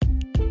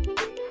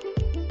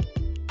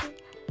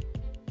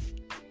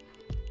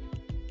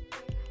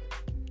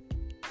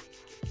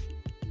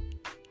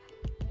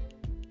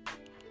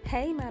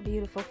Hey, my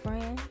beautiful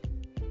friend.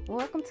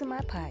 Welcome to my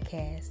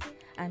podcast.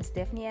 I'm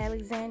Stephanie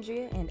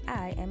Alexandria, and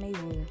I am a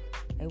woo,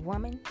 a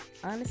woman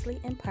honestly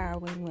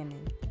empowering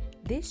women.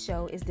 This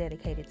show is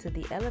dedicated to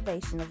the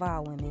elevation of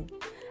all women.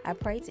 I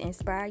pray to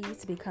inspire you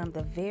to become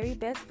the very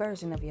best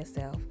version of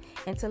yourself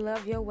and to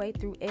love your way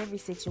through every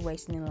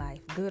situation in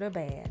life, good or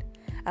bad.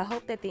 I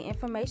hope that the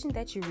information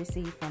that you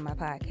receive from my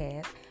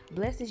podcast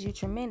blesses you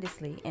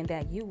tremendously and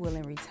that you will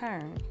in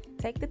return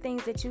take the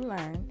things that you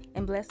learn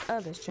and bless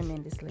others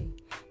tremendously.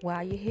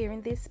 While you're here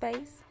in this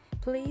space,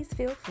 please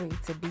feel free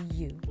to be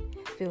you.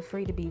 Feel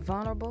free to be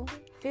vulnerable.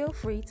 Feel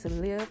free to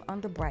live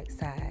on the bright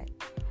side.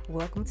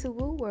 Welcome to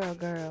Woo World,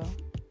 girl.